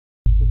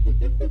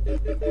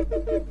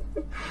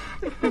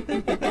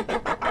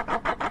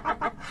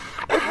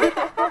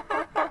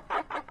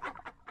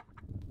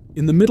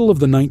In the middle of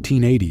the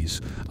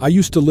 1980s, I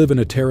used to live in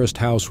a terraced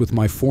house with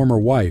my former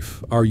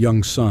wife, our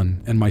young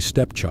son, and my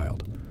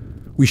stepchild.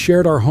 We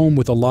shared our home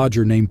with a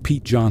lodger named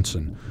Pete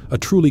Johnson, a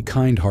truly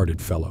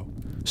kind-hearted fellow.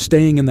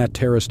 Staying in that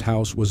terraced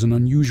house was an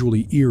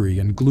unusually eerie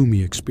and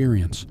gloomy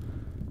experience.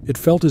 It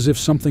felt as if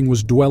something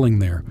was dwelling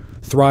there,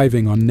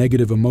 thriving on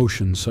negative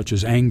emotions such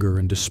as anger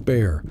and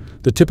despair,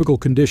 the typical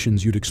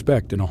conditions you'd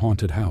expect in a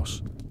haunted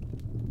house.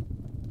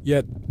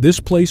 Yet, this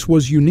place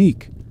was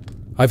unique.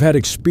 I've had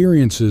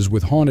experiences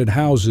with haunted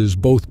houses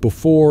both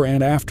before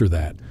and after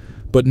that,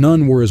 but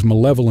none were as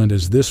malevolent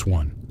as this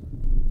one.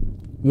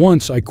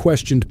 Once I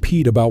questioned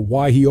Pete about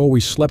why he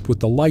always slept with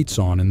the lights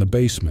on in the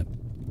basement.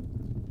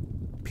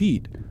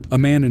 Pete, a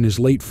man in his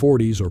late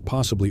 40s or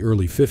possibly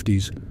early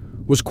 50s,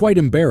 was quite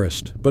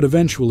embarrassed, but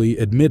eventually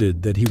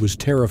admitted that he was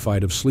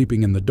terrified of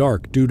sleeping in the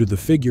dark due to the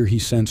figure he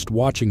sensed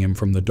watching him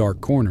from the dark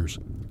corners.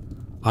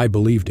 I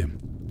believed him.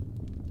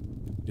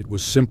 It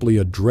was simply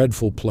a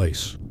dreadful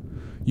place.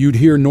 You'd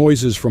hear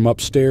noises from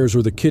upstairs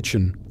or the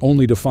kitchen,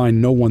 only to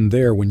find no one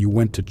there when you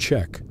went to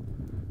check.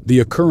 The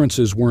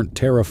occurrences weren't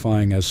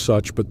terrifying as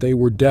such, but they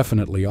were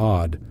definitely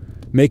odd,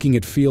 making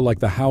it feel like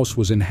the house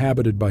was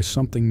inhabited by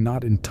something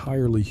not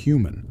entirely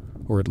human,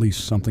 or at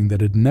least something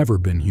that had never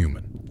been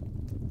human.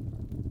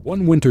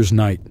 One winter's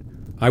night,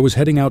 I was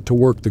heading out to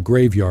work the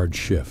graveyard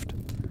shift.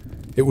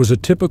 It was a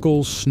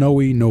typical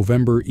snowy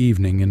November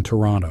evening in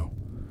Toronto.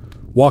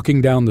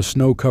 Walking down the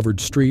snow-covered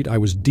street, I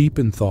was deep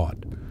in thought,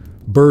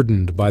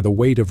 burdened by the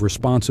weight of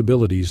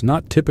responsibilities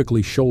not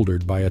typically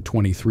shouldered by a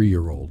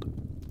 23-year-old.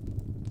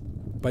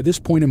 By this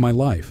point in my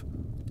life,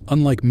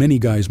 unlike many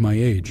guys my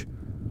age,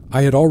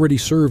 I had already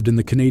served in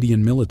the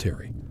Canadian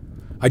military.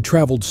 I'd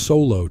traveled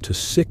solo to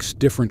 6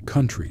 different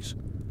countries,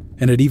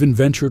 and had even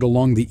ventured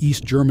along the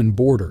East German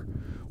border,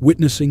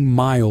 witnessing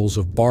miles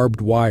of barbed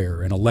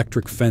wire and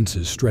electric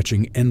fences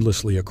stretching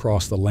endlessly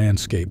across the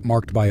landscape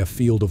marked by a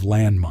field of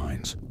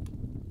landmines.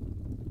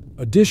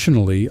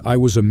 Additionally, I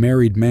was a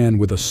married man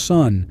with a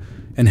son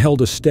and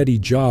held a steady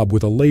job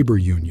with a labor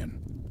union,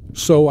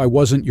 so I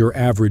wasn't your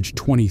average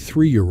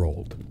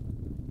 23-year-old.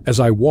 As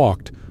I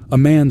walked, a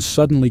man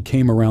suddenly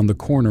came around the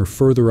corner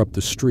further up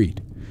the street.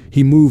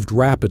 He moved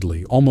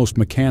rapidly, almost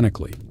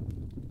mechanically.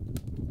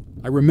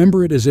 I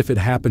remember it as if it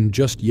happened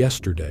just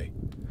yesterday.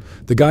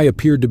 The guy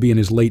appeared to be in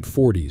his late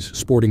 40s,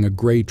 sporting a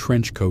gray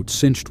trench coat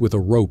cinched with a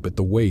rope at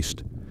the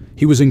waist.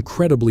 He was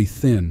incredibly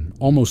thin,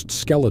 almost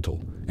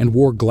skeletal, and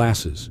wore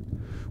glasses.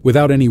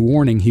 Without any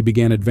warning, he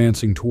began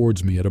advancing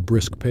towards me at a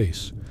brisk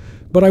pace.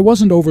 But I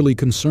wasn't overly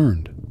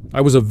concerned. I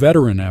was a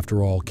veteran,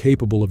 after all,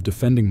 capable of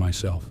defending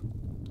myself.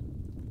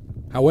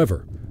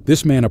 However,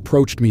 this man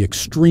approached me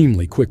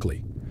extremely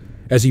quickly.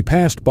 As he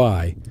passed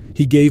by,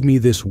 he gave me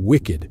this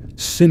wicked,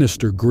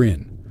 sinister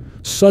grin.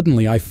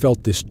 Suddenly, I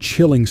felt this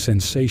chilling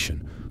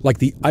sensation, like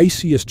the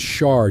iciest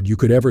shard you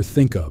could ever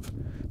think of,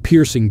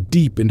 piercing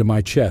deep into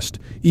my chest,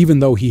 even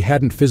though he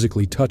hadn't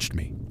physically touched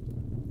me.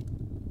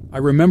 I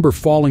remember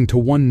falling to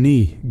one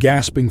knee,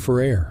 gasping for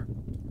air.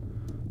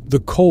 The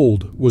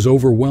cold was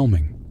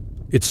overwhelming.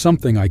 It's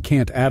something I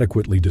can't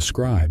adequately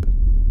describe.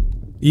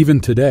 Even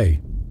today,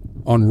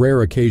 on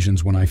rare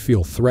occasions when I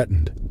feel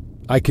threatened,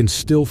 I can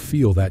still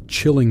feel that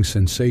chilling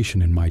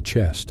sensation in my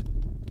chest,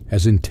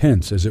 as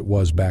intense as it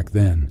was back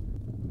then.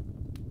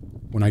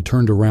 When I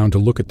turned around to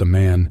look at the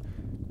man,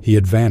 he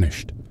had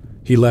vanished.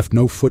 He left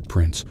no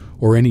footprints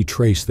or any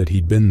trace that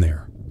he'd been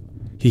there.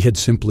 He had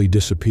simply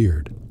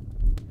disappeared.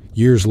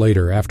 Years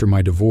later, after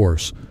my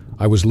divorce,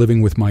 I was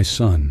living with my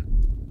son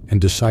and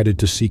decided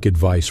to seek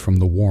advice from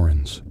the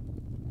Warrens.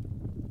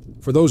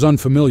 For those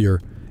unfamiliar,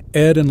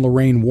 Ed and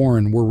Lorraine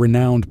Warren were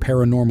renowned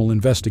paranormal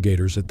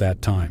investigators at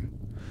that time.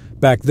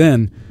 Back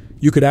then,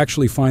 you could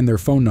actually find their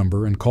phone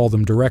number and call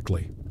them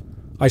directly.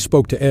 I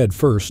spoke to Ed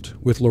first,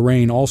 with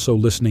Lorraine also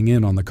listening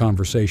in on the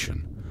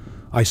conversation.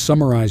 I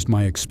summarized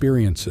my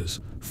experiences,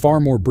 far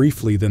more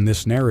briefly than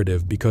this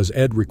narrative because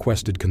Ed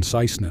requested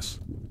conciseness.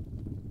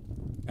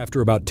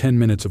 After about 10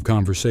 minutes of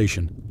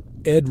conversation,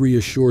 Ed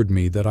reassured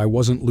me that I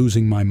wasn't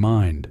losing my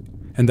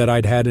mind, and that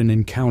I'd had an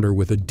encounter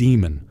with a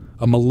demon,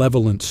 a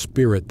malevolent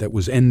spirit that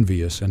was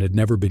envious and had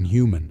never been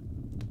human.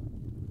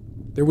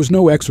 There was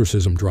no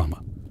exorcism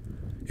drama.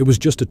 It was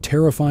just a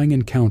terrifying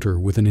encounter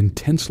with an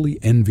intensely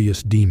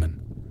envious demon.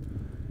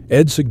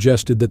 Ed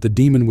suggested that the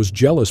demon was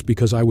jealous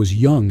because I was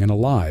young and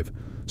alive,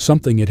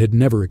 something it had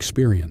never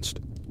experienced.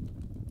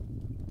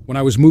 When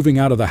I was moving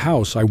out of the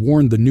house, I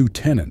warned the new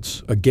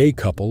tenants, a gay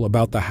couple,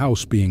 about the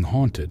house being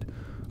haunted.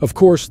 Of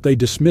course, they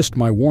dismissed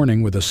my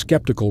warning with a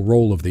skeptical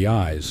roll of the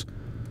eyes.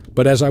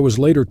 But as I was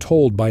later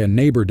told by a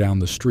neighbor down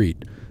the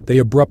street, they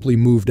abruptly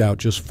moved out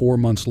just 4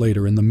 months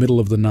later in the middle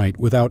of the night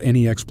without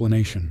any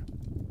explanation.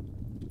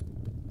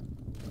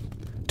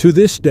 To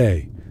this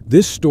day,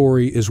 this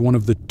story is one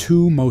of the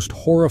 2 most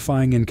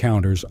horrifying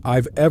encounters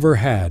I've ever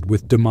had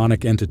with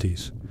demonic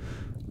entities.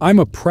 I'm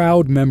a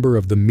proud member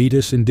of the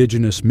Métis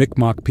indigenous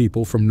Mi'kmaq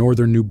people from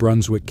northern New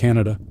Brunswick,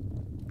 Canada.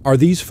 Are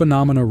these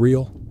phenomena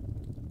real?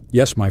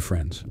 Yes, my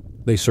friends,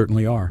 they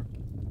certainly are.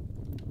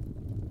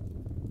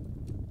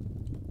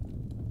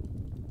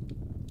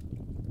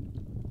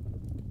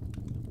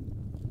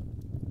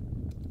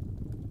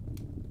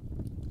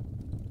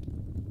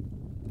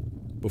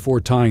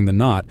 Before tying the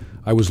knot,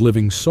 I was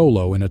living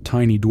solo in a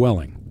tiny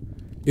dwelling.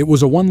 It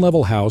was a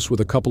one-level house with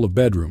a couple of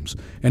bedrooms,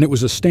 and it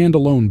was a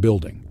standalone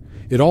building.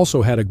 It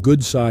also had a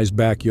good-sized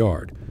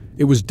backyard.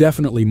 It was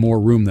definitely more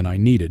room than I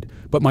needed,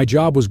 but my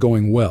job was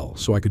going well,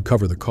 so I could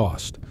cover the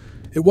cost.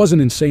 It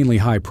wasn't insanely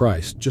high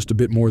priced, just a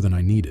bit more than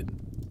I needed.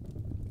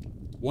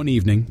 One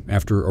evening,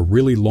 after a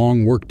really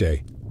long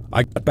workday,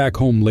 I got back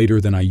home later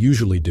than I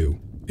usually do.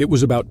 It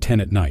was about 10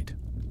 at night.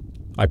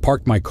 I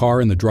parked my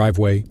car in the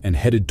driveway and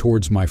headed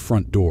towards my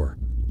front door.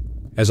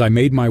 As I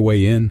made my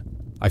way in,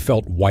 I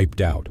felt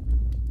wiped out.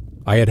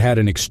 I had had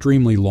an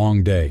extremely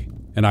long day,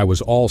 and I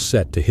was all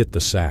set to hit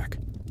the sack.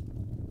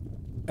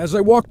 As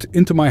I walked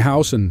into my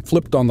house and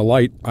flipped on the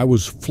light, I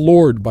was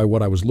floored by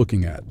what I was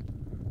looking at.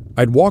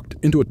 I'd walked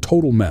into a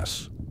total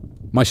mess.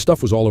 My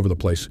stuff was all over the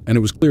place, and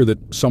it was clear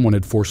that someone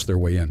had forced their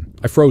way in.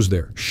 I froze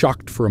there,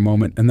 shocked for a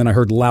moment, and then I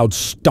heard loud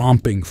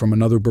stomping from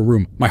another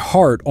room. My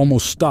heart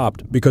almost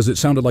stopped because it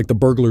sounded like the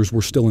burglars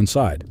were still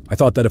inside. I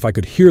thought that if I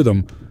could hear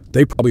them,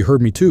 they probably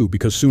heard me too,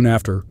 because soon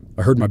after,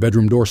 I heard my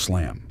bedroom door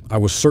slam. I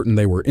was certain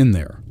they were in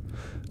there.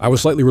 I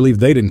was slightly relieved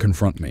they didn't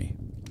confront me.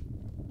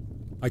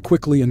 I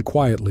quickly and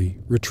quietly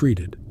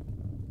retreated.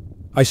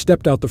 I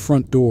stepped out the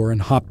front door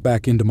and hopped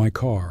back into my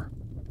car.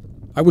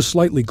 I was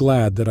slightly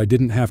glad that I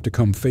didn't have to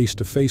come face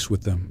to face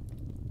with them.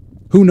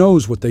 Who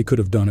knows what they could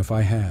have done if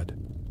I had.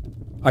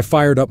 I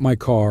fired up my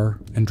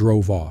car and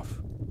drove off.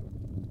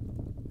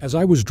 As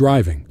I was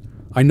driving,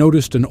 I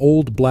noticed an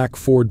old black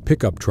Ford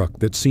pickup truck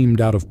that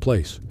seemed out of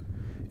place.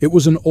 It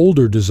was an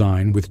older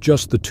design with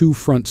just the 2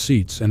 front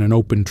seats and an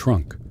open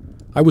trunk.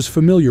 I was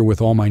familiar with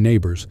all my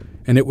neighbors,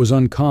 and it was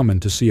uncommon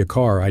to see a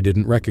car I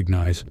didn't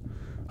recognize.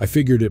 I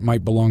figured it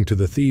might belong to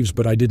the thieves,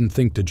 but I didn't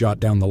think to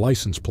jot down the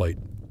license plate.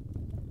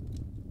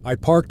 I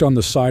parked on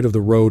the side of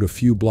the road a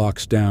few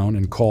blocks down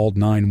and called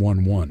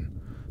 911.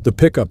 The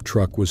pickup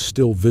truck was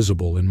still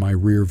visible in my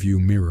rearview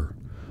mirror.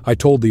 I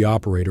told the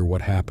operator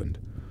what happened.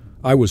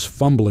 I was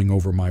fumbling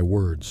over my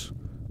words.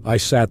 I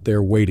sat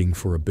there waiting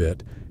for a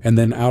bit, and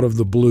then out of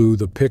the blue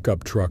the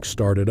pickup truck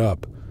started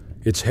up.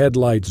 Its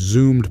headlights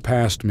zoomed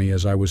past me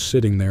as I was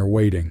sitting there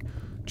waiting.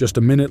 Just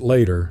a minute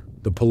later,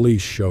 the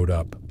police showed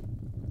up.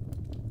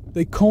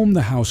 They combed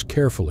the house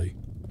carefully,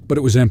 but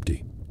it was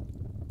empty.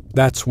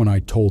 That's when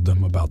I told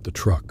them about the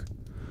truck.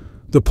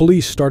 The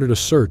police started a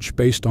search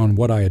based on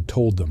what I had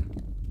told them.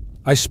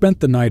 I spent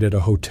the night at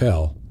a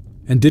hotel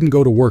and didn't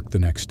go to work the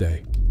next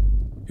day.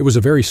 It was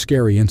a very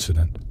scary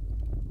incident.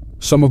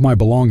 Some of my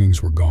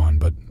belongings were gone,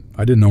 but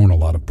I didn't own a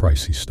lot of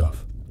pricey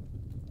stuff.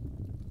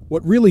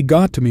 What really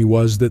got to me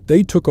was that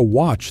they took a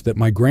watch that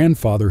my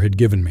grandfather had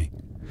given me.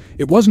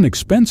 It wasn't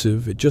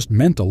expensive, it just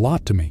meant a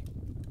lot to me.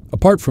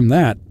 Apart from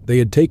that, they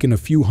had taken a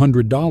few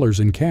 $100s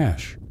in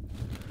cash.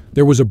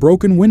 There was a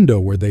broken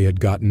window where they had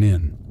gotten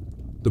in.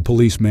 The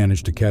police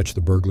managed to catch the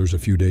burglars a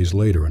few days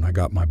later, and I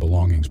got my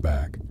belongings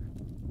back.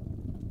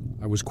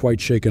 I was quite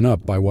shaken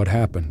up by what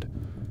happened,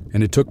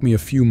 and it took me a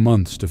few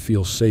months to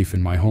feel safe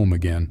in my home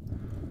again.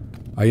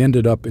 I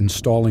ended up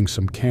installing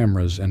some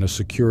cameras and a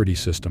security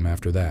system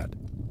after that.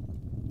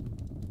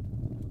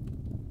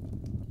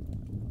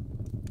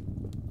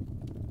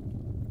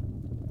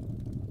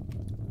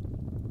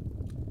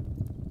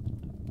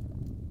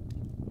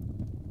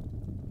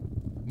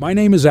 My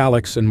name is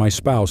Alex and my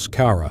spouse,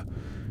 Kara,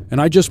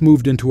 and I just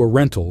moved into a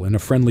rental in a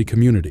friendly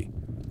community.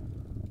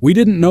 We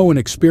didn't know an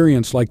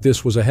experience like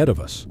this was ahead of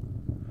us.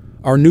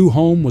 Our new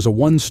home was a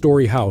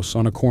 1-story house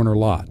on a corner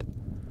lot.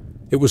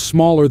 It was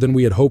smaller than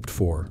we had hoped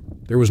for.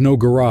 There was no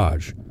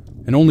garage,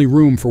 and only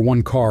room for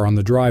 1 car on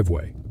the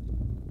driveway.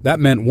 That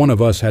meant one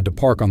of us had to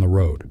park on the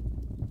road.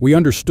 We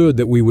understood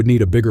that we would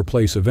need a bigger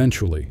place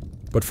eventually,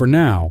 but for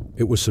now,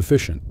 it was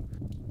sufficient.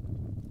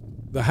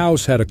 The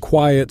house had a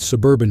quiet,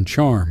 suburban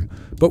charm,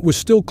 but was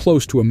still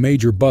close to a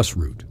major bus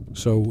route,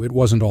 so it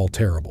wasn't all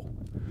terrible.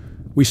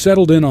 We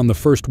settled in on the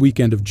first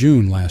weekend of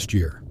June last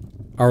year.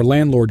 Our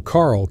landlord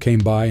Carl came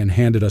by and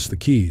handed us the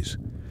keys.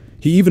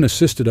 He even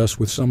assisted us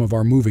with some of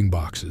our moving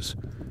boxes.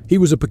 He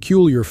was a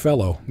peculiar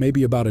fellow,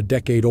 maybe about a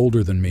decade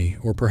older than me,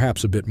 or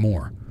perhaps a bit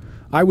more.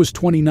 I was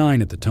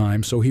 29 at the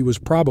time, so he was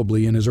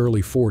probably in his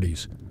early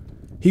 40s.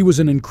 He was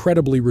an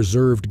incredibly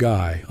reserved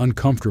guy,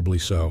 uncomfortably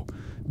so.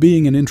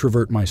 Being an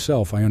introvert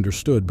myself, I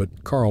understood,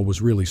 but Carl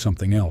was really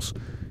something else.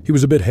 He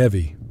was a bit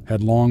heavy,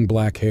 had long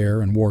black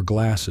hair, and wore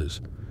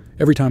glasses.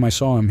 Every time I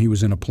saw him, he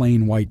was in a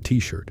plain white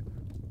t-shirt.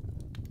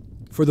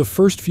 For the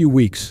first few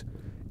weeks,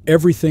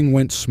 everything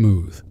went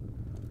smooth.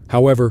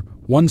 However,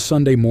 one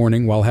Sunday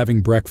morning while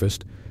having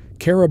breakfast,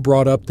 Kara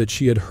brought up that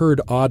she had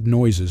heard odd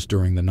noises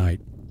during the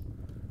night.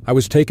 I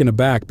was taken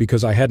aback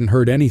because I hadn't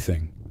heard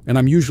anything, and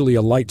I'm usually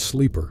a light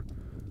sleeper.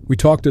 We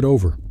talked it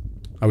over.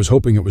 I was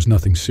hoping it was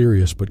nothing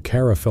serious, but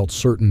Kara felt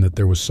certain that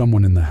there was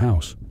someone in the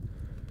house.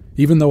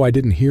 Even though I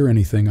didn't hear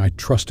anything, I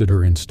trusted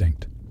her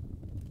instinct.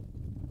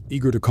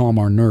 Eager to calm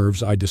our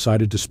nerves, I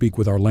decided to speak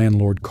with our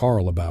landlord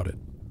Carl about it.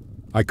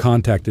 I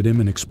contacted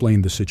him and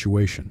explained the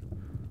situation.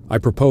 I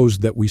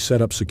proposed that we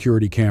set up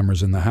security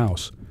cameras in the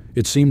house.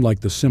 It seemed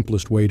like the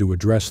simplest way to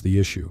address the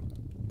issue.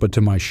 But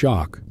to my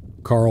shock,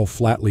 Carl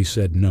flatly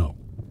said no.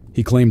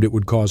 He claimed it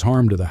would cause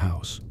harm to the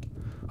house.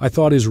 I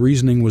thought his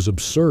reasoning was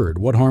absurd.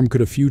 What harm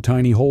could a few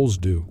tiny holes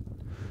do?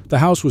 The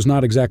house was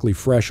not exactly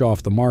fresh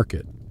off the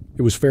market.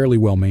 It was fairly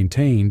well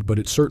maintained, but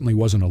it certainly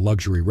wasn't a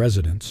luxury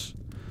residence.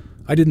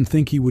 I didn't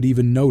think he would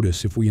even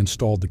notice if we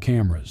installed the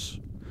cameras.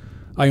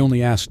 I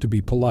only asked to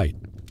be polite.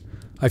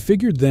 I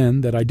figured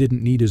then that I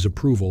didn't need his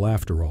approval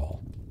after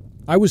all.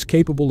 I was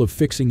capable of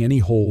fixing any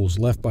holes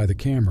left by the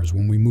cameras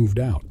when we moved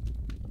out.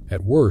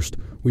 At worst,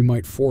 we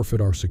might forfeit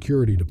our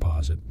security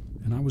deposit,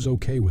 and I was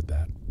okay with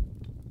that.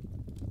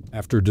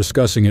 After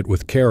discussing it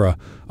with Kara,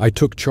 I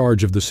took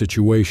charge of the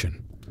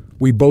situation.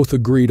 We both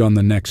agreed on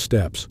the next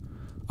steps.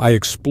 I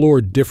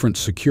explored different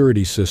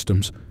security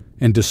systems,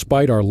 and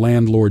despite our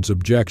landlord's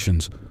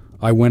objections,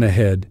 I went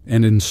ahead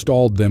and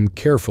installed them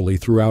carefully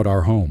throughout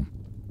our home.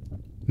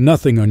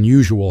 Nothing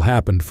unusual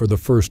happened for the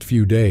first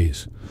few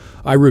days.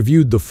 I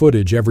reviewed the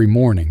footage every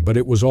morning, but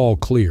it was all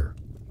clear.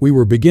 We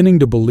were beginning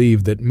to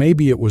believe that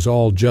maybe it was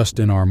all just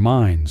in our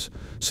minds,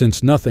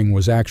 since nothing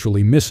was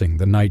actually missing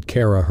the night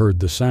Kara heard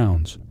the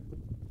sounds.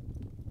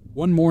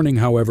 One morning,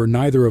 however,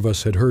 neither of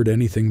us had heard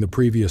anything the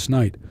previous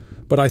night,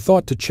 but I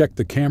thought to check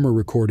the camera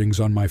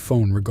recordings on my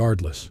phone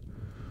regardless.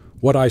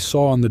 What I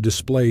saw on the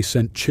display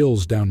sent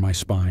chills down my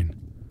spine.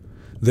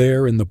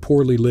 There, in the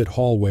poorly lit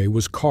hallway,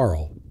 was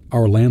Carl,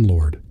 our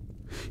landlord.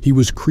 He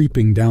was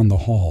creeping down the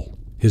hall,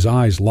 his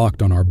eyes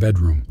locked on our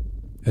bedroom.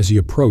 As he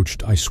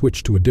approached, I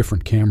switched to a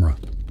different camera.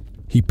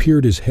 He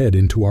peered his head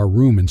into our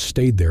room and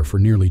stayed there for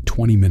nearly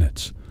 20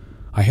 minutes.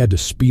 I had to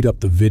speed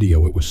up the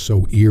video, it was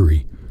so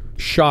eerie.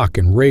 Shock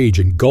and rage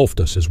engulfed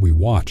us as we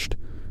watched.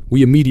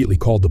 We immediately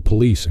called the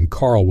police, and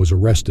Carl was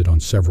arrested on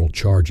several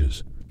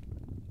charges.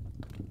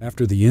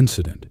 After the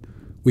incident,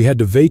 we had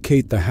to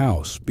vacate the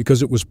house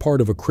because it was part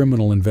of a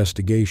criminal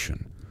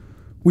investigation.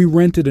 We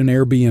rented an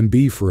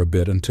Airbnb for a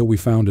bit until we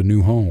found a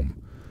new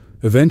home.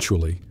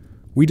 Eventually,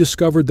 we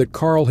discovered that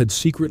Carl had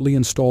secretly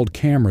installed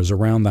cameras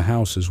around the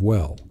house as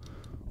well.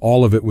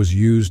 All of it was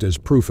used as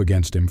proof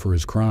against him for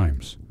his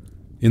crimes.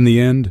 In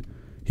the end,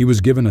 he was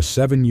given a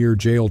 7-year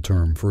jail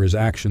term for his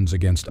actions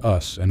against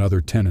us and other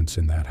tenants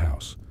in that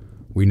house.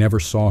 We never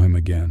saw him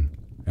again,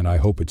 and I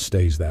hope it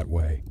stays that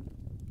way.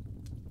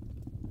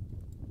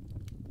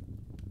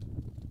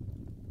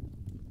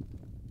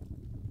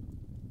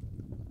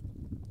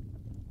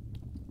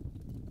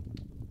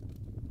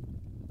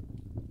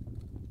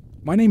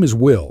 My name is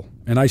Will,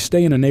 and I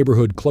stay in a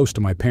neighborhood close to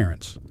my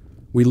parents.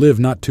 We live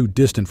not too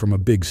distant from a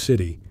big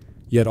city,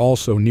 yet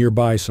also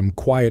nearby some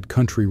quiet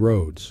country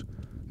roads.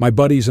 My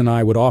buddies and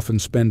I would often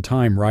spend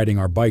time riding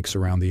our bikes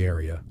around the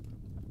area.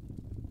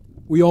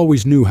 We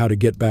always knew how to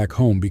get back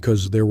home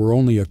because there were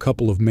only a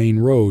couple of main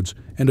roads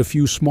and a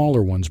few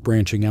smaller ones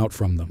branching out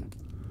from them.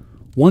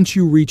 Once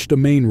you reached a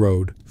main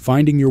road,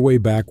 finding your way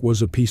back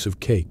was a piece of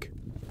cake.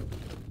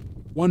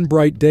 One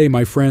bright day,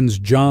 my friends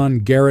John,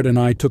 Garrett, and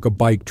I took a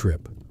bike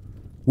trip.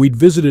 We'd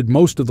visited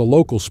most of the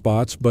local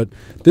spots, but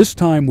this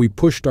time we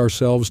pushed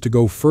ourselves to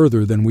go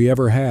further than we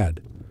ever had.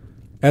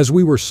 As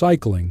we were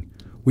cycling,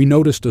 we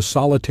noticed a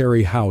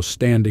solitary house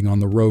standing on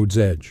the road's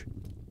edge.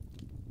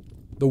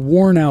 The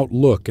worn-out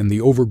look and the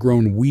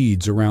overgrown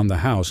weeds around the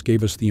house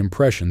gave us the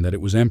impression that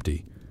it was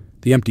empty.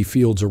 The empty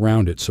fields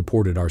around it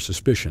supported our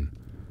suspicion.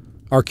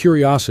 Our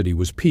curiosity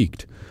was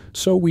piqued,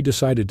 so we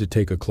decided to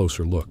take a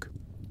closer look.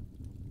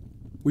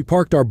 We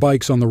parked our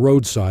bikes on the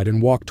roadside and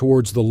walked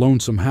towards the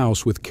lonesome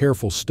house with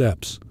careful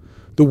steps.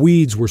 The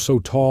weeds were so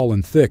tall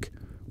and thick,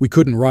 we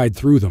couldn't ride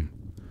through them.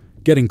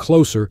 Getting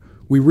closer,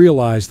 we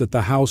realized that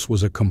the house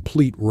was a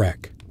complete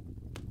wreck.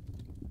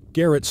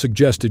 Garrett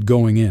suggested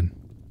going in.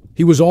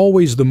 He was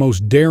always the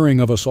most daring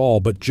of us all,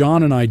 but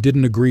John and I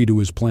didn't agree to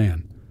his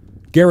plan.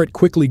 Garrett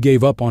quickly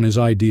gave up on his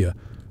idea,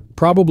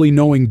 probably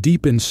knowing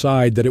deep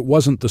inside that it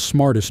wasn't the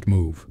smartest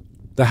move.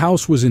 The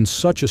house was in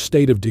such a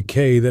state of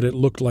decay that it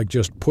looked like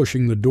just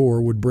pushing the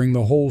door would bring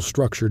the whole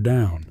structure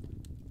down.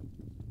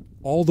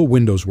 All the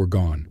windows were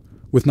gone,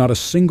 with not a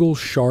single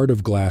shard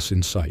of glass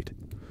in sight.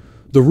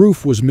 The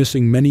roof was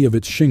missing many of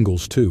its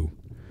shingles, too.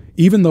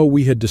 Even though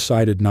we had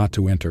decided not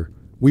to enter,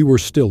 we were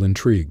still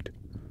intrigued.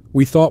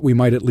 We thought we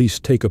might at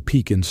least take a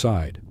peek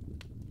inside.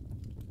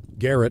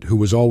 Garrett, who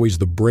was always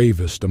the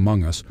bravest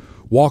among us,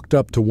 walked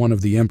up to one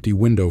of the empty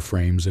window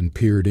frames and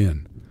peered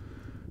in.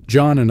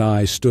 John and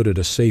I stood at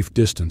a safe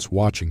distance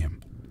watching him.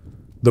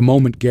 The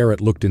moment Garrett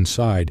looked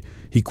inside,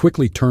 he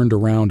quickly turned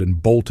around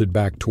and bolted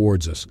back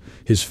towards us,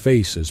 his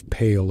face as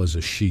pale as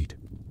a sheet.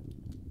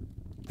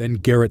 Then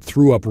Garrett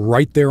threw up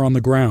right there on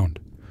the ground.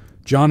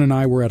 John and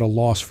I were at a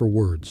loss for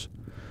words.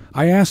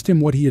 I asked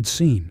him what he had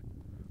seen.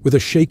 With a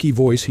shaky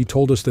voice, he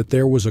told us that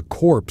there was a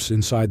corpse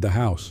inside the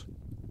house.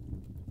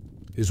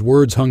 His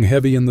words hung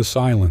heavy in the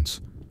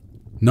silence.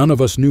 None of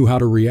us knew how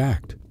to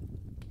react.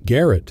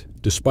 Garrett,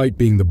 despite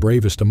being the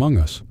bravest among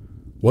us,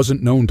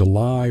 wasn't known to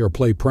lie or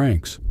play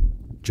pranks.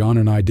 John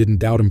and I didn't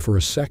doubt him for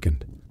a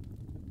second.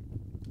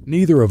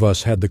 Neither of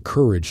us had the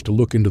courage to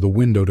look into the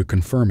window to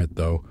confirm it,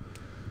 though.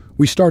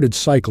 We started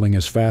cycling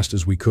as fast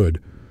as we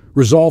could,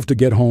 resolved to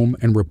get home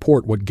and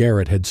report what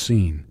Garrett had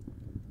seen.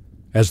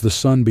 As the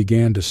sun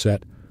began to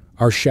set,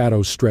 our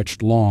shadows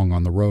stretched long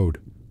on the road.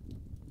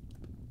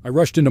 I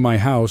rushed into my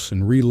house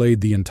and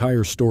relayed the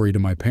entire story to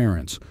my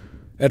parents.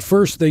 At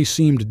first they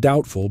seemed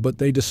doubtful, but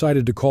they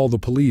decided to call the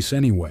police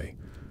anyway.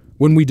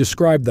 When we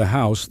described the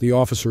house, the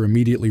officer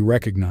immediately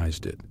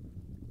recognized it.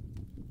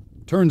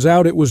 Turns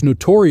out it was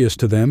notorious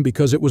to them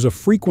because it was a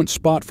frequent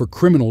spot for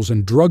criminals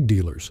and drug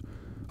dealers.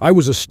 I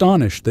was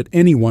astonished that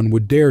anyone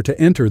would dare to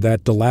enter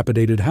that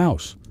dilapidated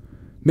house.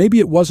 Maybe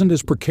it wasn't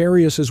as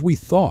precarious as we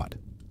thought.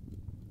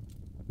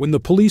 When the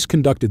police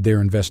conducted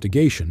their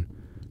investigation,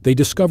 they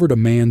discovered a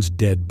man's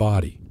dead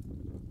body.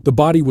 The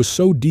body was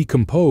so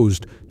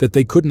decomposed that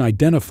they couldn't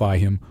identify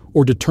him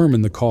or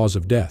determine the cause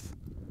of death.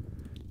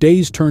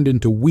 Days turned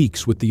into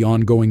weeks with the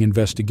ongoing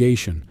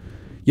investigation,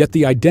 yet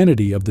the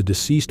identity of the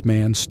deceased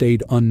man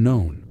stayed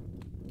unknown.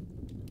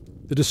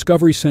 The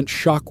discovery sent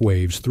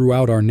shockwaves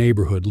throughout our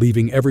neighborhood,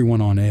 leaving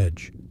everyone on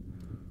edge.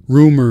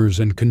 Rumors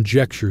and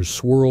conjectures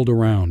swirled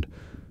around,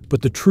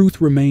 but the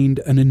truth remained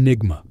an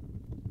enigma.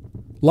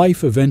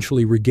 Life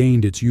eventually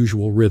regained its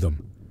usual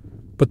rhythm,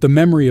 but the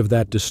memory of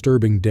that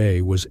disturbing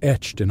day was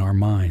etched in our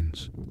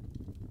minds.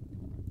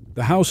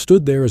 The house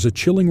stood there as a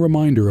chilling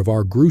reminder of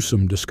our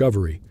gruesome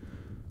discovery.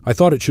 I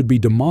thought it should be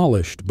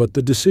demolished, but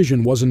the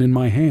decision wasn't in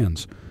my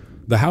hands.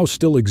 The house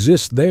still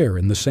exists there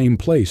in the same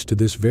place to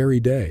this very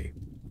day.